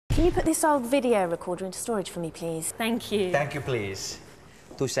Can you put this old video recorder into storage for me, please? Thank you. Thank you, please.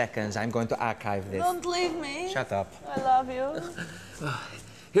 2 seconds, I'm going to archive this. Don't leave me. Shut up. I love you.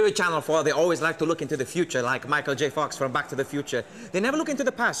 Here at Channel 4, they always like to look into the future, like Michael J. Fox from Back to the Future. They never look into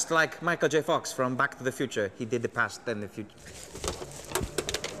the past, like Michael J. Fox from Back to the Future. He did the past and the future.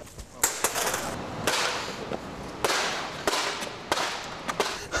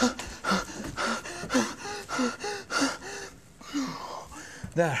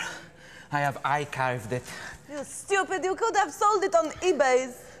 There, I have archived it. You stupid, you could have sold it on eBay.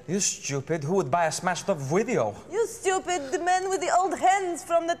 You stupid, who would buy a smashed-up video? You stupid, the man with the old hands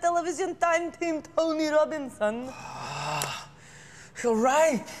from the television time team, Tony Robinson. You're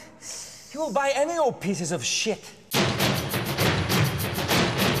right. You will buy any old pieces of shit.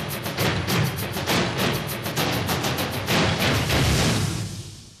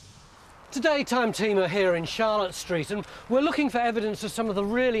 Today, Time Team are here in Charlotte Street and we're looking for evidence of some of the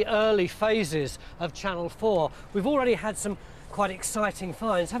really early phases of Channel 4. We've already had some quite exciting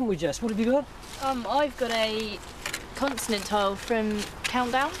finds, haven't we, Jess? What have you got? I've got a consonant tile from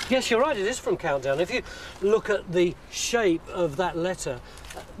Countdown. Yes, you're right, it is from Countdown. If you look at the shape of that letter,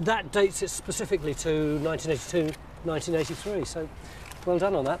 that dates it specifically to 1982, 1983, so well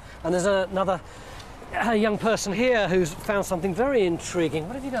done on that. And there's another young person here who's found something very intriguing.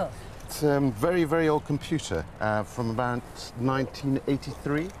 What have you got? It's a very, very old computer from about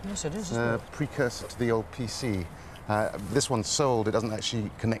 1983. Yes, it is, isn't it? Precursor to the old PC. This one's sold, it doesn't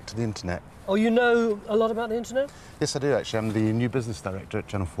actually connect to the internet. Oh, you know a lot about the internet? Yes, I do actually. I'm the new business director at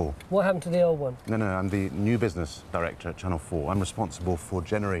Channel 4. What happened to the old one? No, I'm the new business director at Channel 4. I'm responsible for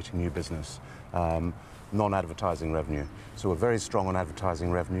generating new business, non-advertising revenue. So we're very strong on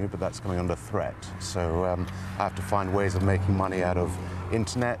advertising revenue, but that's coming under threat. So I have to find ways of making money out of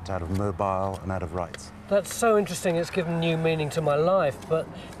internet, out of mobile, and out of rights. That's so interesting, it's given new meaning to my life, but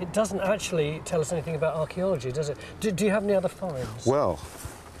it doesn't actually tell us anything about archaeology, does it? Do you have any other finds? Well,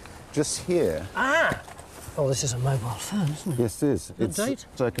 just here... Ah! Oh, this is a mobile phone, isn't it? Yes, it is. What date?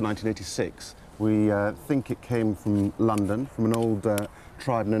 Circa 1986. We think it came from London, from an old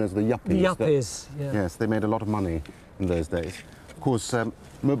tribe known as the Yuppies. The Yuppies, yeah. Yes, they made a lot of money in those days. Of course,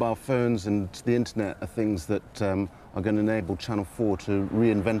 mobile phones and the internet are things that are going to enable Channel 4 to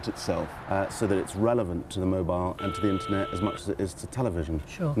reinvent itself so that it's relevant to the mobile and to the internet as much as it is to television.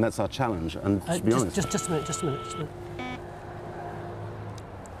 Sure. And that's our challenge, and to be honest... Just a minute.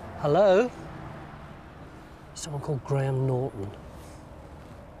 Hello? Someone called Graham Norton.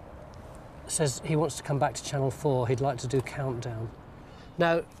 Says he wants to come back to Channel 4. He'd like to do Countdown.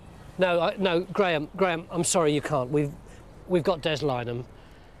 No, Graham, I'm sorry, you can't. We've got Des Lynam.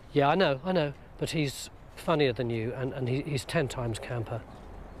 Yeah, I know, but he's funnier than you, and he's 10 times camper.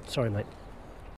 Sorry, mate.